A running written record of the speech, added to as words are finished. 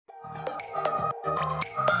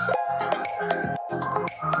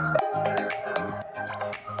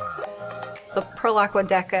PearlAqua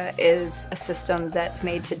Deca is a system that's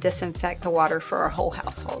made to disinfect the water for our whole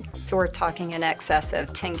household. So we're talking in excess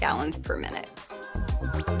of 10 gallons per minute.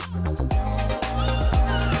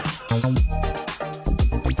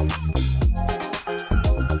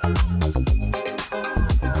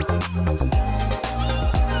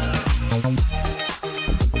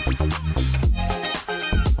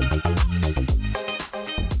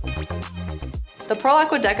 The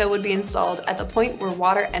PearlAqua Deca would be installed at the point where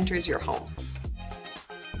water enters your home.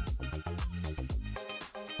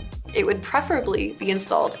 It would preferably be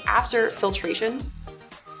installed after filtration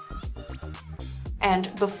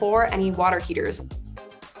and before any water heaters.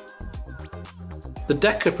 The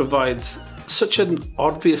Deca provides such an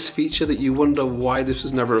obvious feature that you wonder why this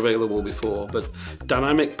was never available before, but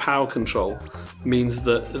dynamic power control means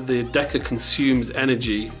that the Deca consumes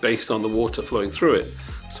energy based on the water flowing through it.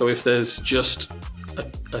 So if there's just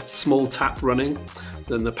a small tap running,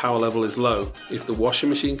 then the power level is low. If the washing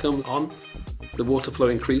machine comes on, the water flow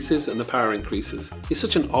increases and the power increases. It's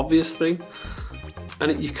such an obvious thing,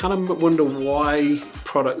 and you kind of wonder why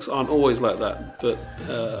products aren't always like that. But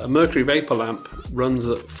a mercury vapor lamp runs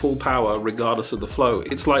at full power regardless of the flow.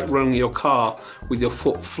 It's like running your car with your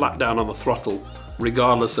foot flat down on the throttle,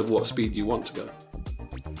 regardless of what speed you want to go.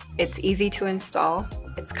 It's easy to install,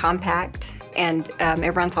 it's compact, and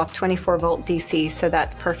it runs off 24-volt DC, so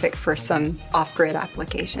that's perfect for some off-grid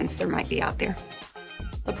applications there might be out there.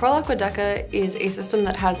 The PearlAqua Deca is a system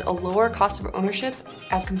that has a lower cost of ownership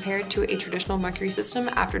as compared to a traditional mercury system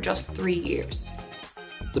after just 3 years.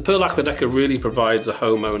 The PearlAqua Deca really provides a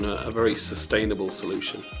homeowner a very sustainable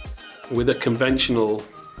solution. With a conventional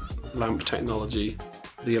lamp technology,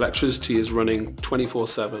 the electricity is running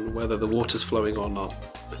 24/7, whether the water's flowing or not.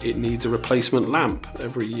 It needs a replacement lamp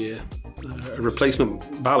every year, a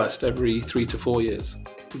replacement ballast every 3 to 4 years.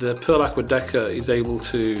 The PearlAqua Deca is able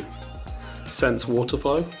to sense water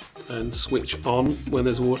flow and switch on when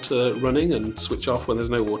there's water running and switch off when there's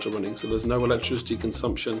no water running, so there's no electricity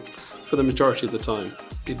consumption for the majority of the time.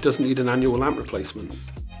 It doesn't need an annual lamp replacement.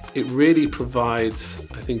 It really provides,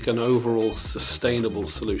 I think, an overall sustainable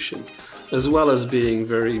solution, as well as being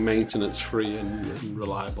very maintenance-free and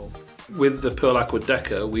reliable. With the PearlAqua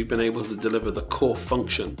Deca, we've been able to deliver the core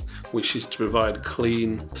function, which is to provide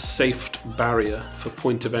clean, safe barrier for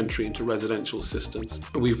point of entry into residential systems.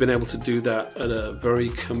 We've been able to do that at a very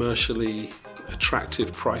commercially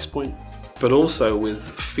attractive price point, but also with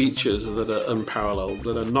features that are unparalleled,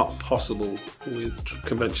 that are not possible with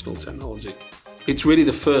conventional technology. It's really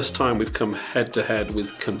the first time we've come head-to-head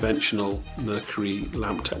with conventional mercury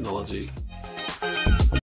lamp technology.